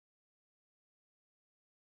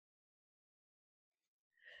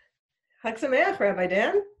Chag Sameach, Rabbi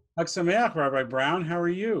Dan. Chag Sameach, Rabbi Brown. How are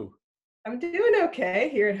you? I'm doing okay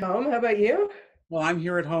here at home. How about you? Well, I'm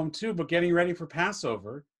here at home too, but getting ready for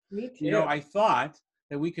Passover. Me too. I thought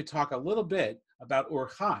that we could talk a little bit about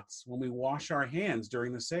Urchatz when we wash our hands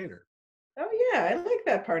during the Seder. Oh yeah, I like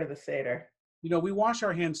that part of the Seder. We wash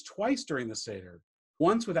our hands twice during the Seder,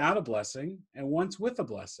 once without a blessing and once with a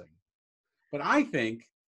blessing. But I think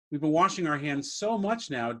we've been washing our hands so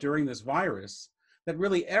much now during this virus that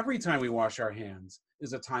really every time we wash our hands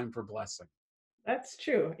is a time for blessing. That's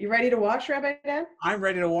true. You ready to wash, Rabbi Dan? I'm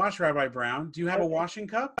ready to wash, Rabbi Brown. Do you have a washing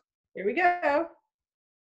cup? Here we go.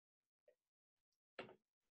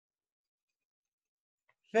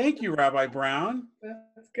 Thank you, Rabbi Brown.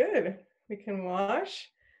 That's good. We can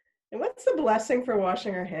wash. And what's the blessing for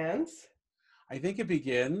washing our hands? I think it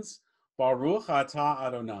begins, Baruch atah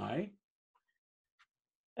Adonai,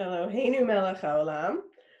 Eloheinu melech haolam,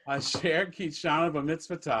 Asher kitshanu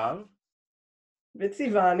b'mitzvotav,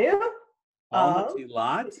 v'tzivanu al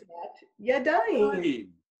natilat yadayim.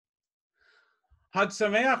 Chag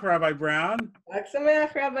Sameach, Rabbi Brown. Chag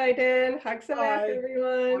Sameach, Rabbi Dan. Chag Sameach,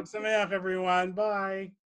 everyone. Chag Sameach, everyone.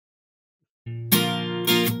 Bye.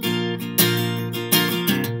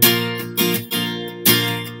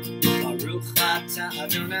 Baruch atah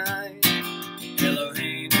Adonai,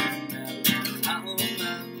 Eloheinu melech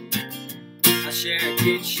haolam, Asher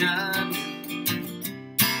kitshanu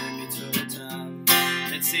b'mitzvotav,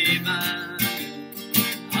 v'tzivanu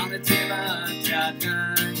al natilat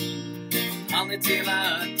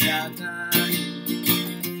yadayim.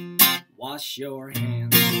 Wash your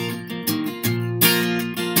hands.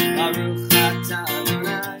 Baruch atah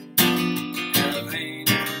Adonai,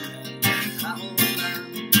 Eloheinu melech haolam,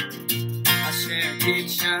 Asher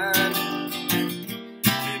kitshanu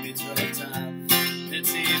b'mitzvotav,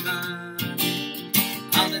 v'tzivanu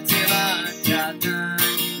al natilat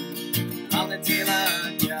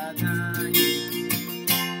yadayim.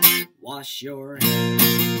 Wash your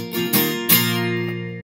hands.